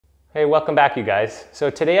Hey, welcome back you guys. So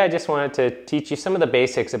today I just wanted to teach you some of the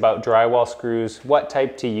basics about drywall screws, what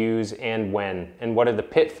type to use and when, and what are the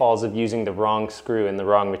pitfalls of using the wrong screw and the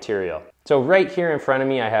wrong material. So right here in front of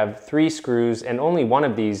me I have 3 screws, and only one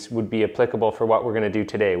of these would be applicable for what we're going to do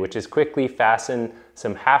today, which is quickly fasten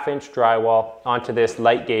some 1/2-inch drywall onto this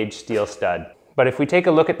light gauge steel stud. But if we take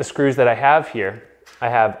a look at the screws that I have here, I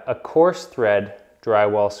have a coarse thread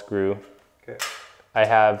drywall screw, I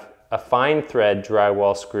have a fine thread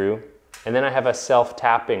drywall screw, and then I have a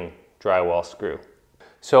self-tapping drywall screw.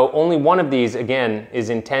 So only one of these, again, is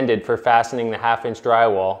intended for fastening the 1/2-inch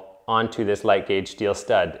drywall onto this light gauge steel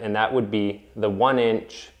stud, and that would be the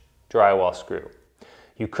 1-inch drywall screw.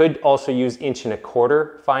 You could also use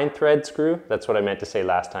 1.25" fine thread screw. That's what I meant to say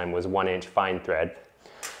last time, was 1-inch fine thread.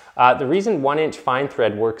 The reason 1-inch fine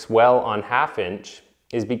thread works well on 1/2-inch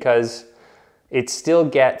is because it still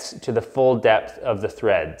gets to the full depth of the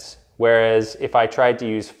threads. Whereas if I tried to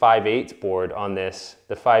use 5/8 board on this,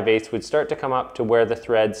 the 5/8 would start to come up to where the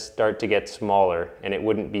threads start to get smaller and it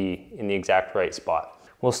wouldn't be in the exact right spot.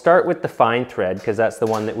 We'll start with the fine thread because that's the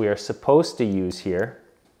one that we are supposed to use here.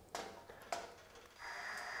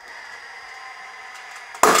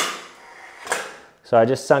 So I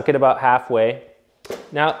just sunk it about halfway.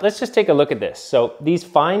 Now let's just take a look at this. So these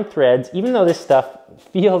fine threads, even though this stuff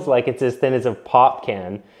feels like it's as thin as a pop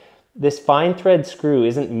can, this fine thread screw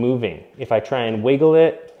isn't moving. If I try and wiggle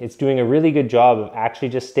it, it's doing a really good job of actually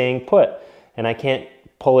just staying put. And I can't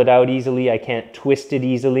pull it out easily, I can't twist it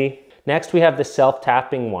easily. Next we have the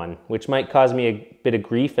self-tapping one, which might cause me a bit of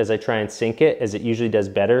grief as I try and sink it, as it usually does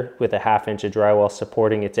better with a 1/2 inch of drywall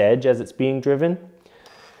supporting its edge as it's being driven.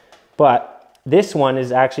 But this one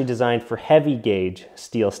is actually designed for heavy gauge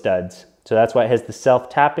steel studs. So that's why it has the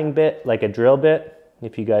self-tapping bit, like a drill bit.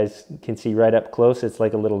 If you guys can see right up close, it's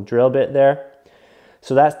like a little drill bit there.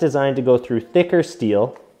 So that's designed to go through thicker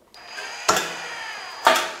steel.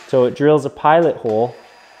 So it drills a pilot hole,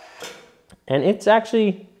 and it's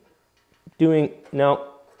actually doing, no,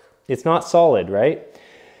 it's not solid, right?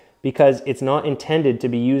 Because it's not intended to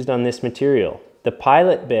be used on this material. The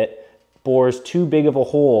pilot bit bores too big of a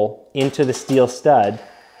hole into the steel stud,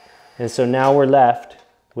 and so now we're left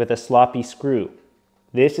with a sloppy screw.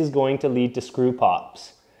 This is going to lead to screw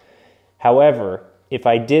pops. However, if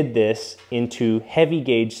I did this into heavy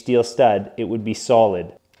gauge steel stud, it would be solid.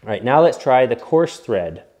 All right, now let's try the coarse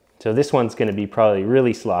thread. So this one's going to be probably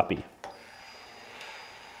really sloppy.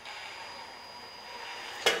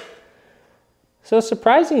 So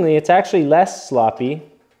surprisingly, it's actually less sloppy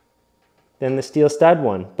than the steel stud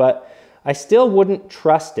one, but I still wouldn't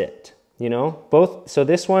trust it, you know? So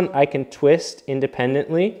this one I can twist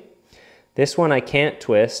independently. This one I can't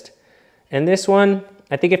twist. And this one,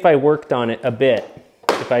 I think if I worked on it a bit,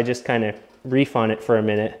 if I just kind of reef on it for a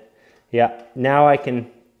minute, yeah, now I can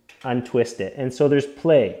untwist it. And so there's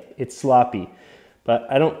play, it's sloppy. But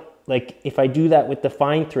I don't, like, if I do that with the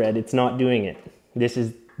fine thread, it's not doing it. This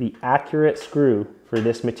is the accurate screw for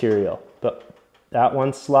this material. But that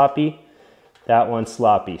one's sloppy, that one's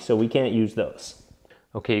sloppy, so we can't use those.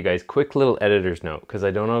 Okay, you guys, quick little editor's note, because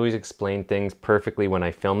I don't always explain things perfectly when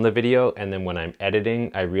I film the video, and then when I'm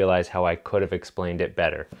editing, I realize how I could have explained it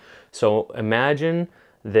better. So imagine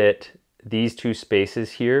that these 2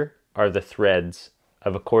 spaces here are the threads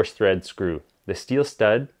of a coarse thread screw. The steel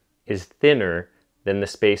stud is thinner than the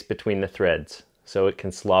space between the threads, so it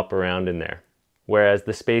can slop around in there. Whereas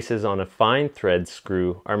the spaces on a fine thread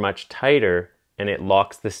screw are much tighter, and it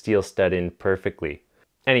locks the steel stud in perfectly.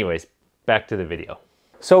 Anyways, back to the video.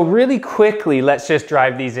 So really quickly, let's just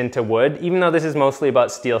drive these into wood. Even though this is mostly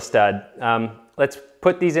about steel stud, let's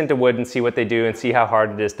put these into wood and see what they do and see how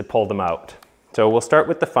hard it is to pull them out. So we'll start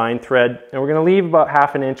with the fine thread, and we're gonna leave about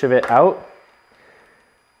 1/2 inch of it out.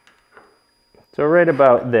 So right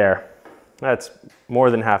about there. That's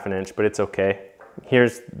more than 1/2 inch, but it's okay.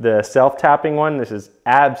 Here's the self-tapping one. This is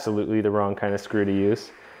absolutely the wrong kind of screw to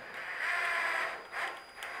use.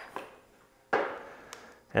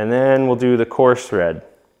 And then we'll do the coarse thread.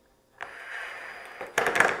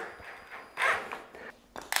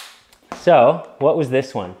 So, what was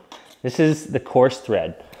this one? This is the coarse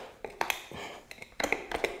thread.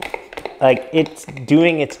 Like, it's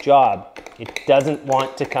doing its job. It doesn't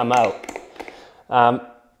want to come out.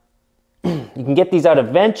 You can get these out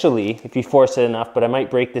eventually if you force it enough, but I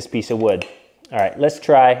might break this piece of wood. All right, let's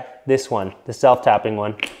try this one, the self-tapping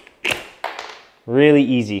one. Really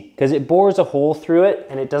easy, because it bores a hole through it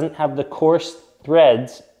and it doesn't have the coarse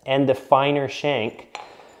threads and the finer shank.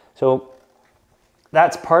 So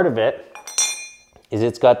that's part of it, is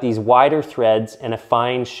it's got these wider threads and a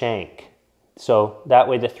fine shank. So that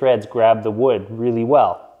way the threads grab the wood really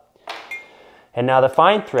well. And now the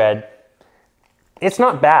fine thread, it's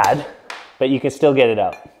not bad, but you can still get it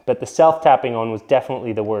out. But the self-tapping one was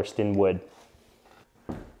definitely the worst in wood.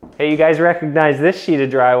 Hey, you guys recognize this sheet of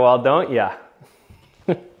drywall, don't ya?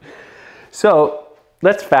 So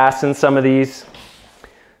let's fasten some of these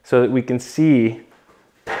so that we can see.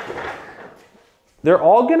 They're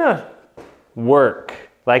all gonna work,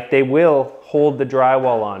 like they will hold the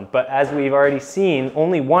drywall on, but as we've already seen,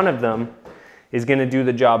 only one of them is gonna do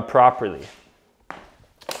the job properly.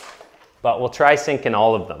 But we'll try sinking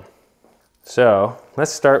all of them. So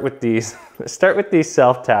let's start with these. Let's start with these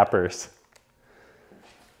self-tappers.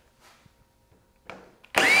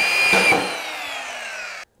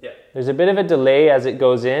 Yeah. There's a bit of a delay as it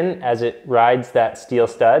goes in, as it rides that steel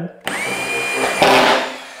stud.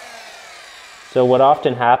 So what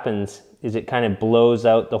often happens is it kind of blows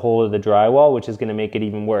out the whole of the drywall, which is going to make it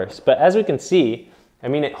even worse. But as we can see, I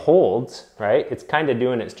mean, it holds, right? It's kind of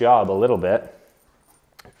doing its job a little bit.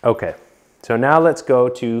 Okay, so now let's go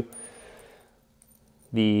to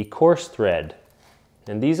the coarse thread.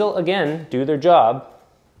 And these will, again, do their job.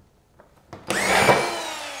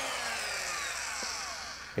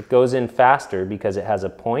 It goes in faster because it has a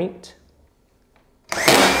point.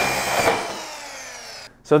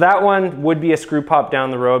 So that one would be a screw pop down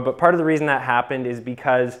the road, but part of the reason that happened is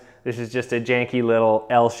because this is just a janky little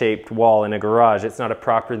L-shaped wall in a garage. It's not a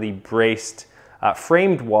properly braced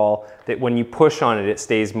framed wall that when you push on it, it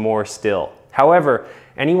stays more still. However,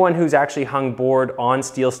 anyone who's actually hung board on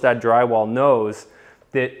steel stud drywall knows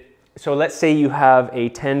that, so let's say you have a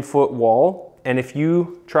 10-foot wall, and if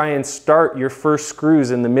you try and start your first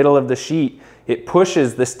screws in the middle of the sheet, it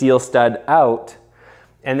pushes the steel stud out,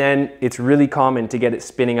 and then it's really common to get it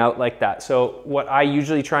spinning out like that. So what I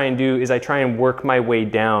usually try and do is I try and work my way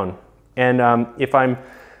down. And if I'm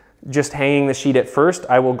just hanging the sheet at first,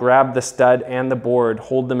 I will grab the stud and the board,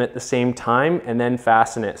 hold them at the same time, and then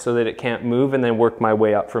fasten it so that it can't move, and then work my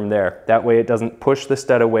way up from there. That way it doesn't push the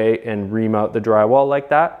stud away and ream out the drywall like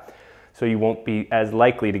that, so you won't be as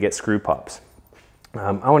likely to get screw pops.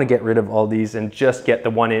 I want to get rid of all these and just get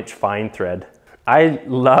the 1-inch fine thread. I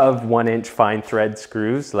love 1-inch fine thread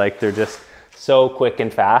screws, like they're just so quick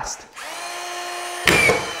and fast.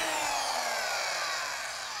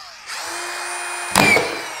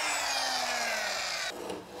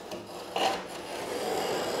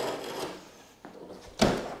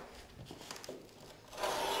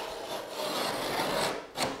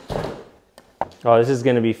 Oh, this is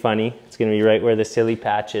gonna be funny. It's gonna be right where the silly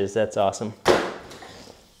patch is. That's awesome.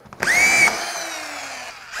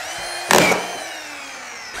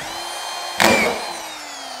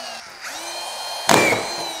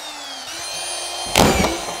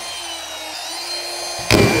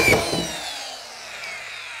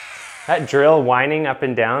 That drill whining up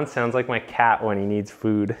and down sounds like my cat when he needs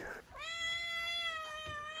food.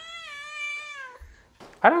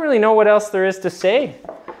 I don't really know what else there is to say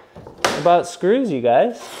about screws, you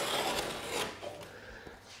guys.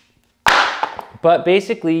 But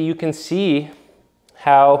basically you can see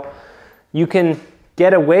how you can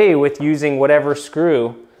get away with using whatever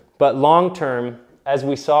screw, but long term, as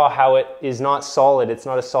we saw how it is not solid, it's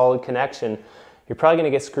not a solid connection, you're probably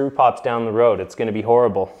gonna get screw pops down the road. It's gonna be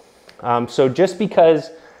horrible. So just because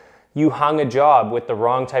you hung a job with the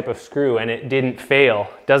wrong type of screw and it didn't fail,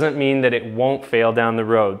 doesn't mean that it won't fail down the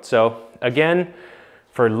road. So again,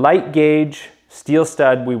 for light gauge steel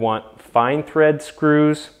stud, we want fine thread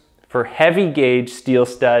screws. For heavy gauge steel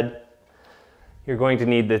stud, you're going to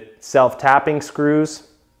need the self-tapping screws.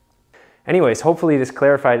 Anyways, hopefully this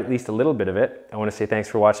clarified at least a little bit of it. I want to say thanks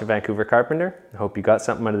for watching Vancouver Carpenter. I hope you got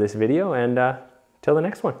something out of this video, and till the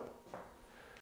next one.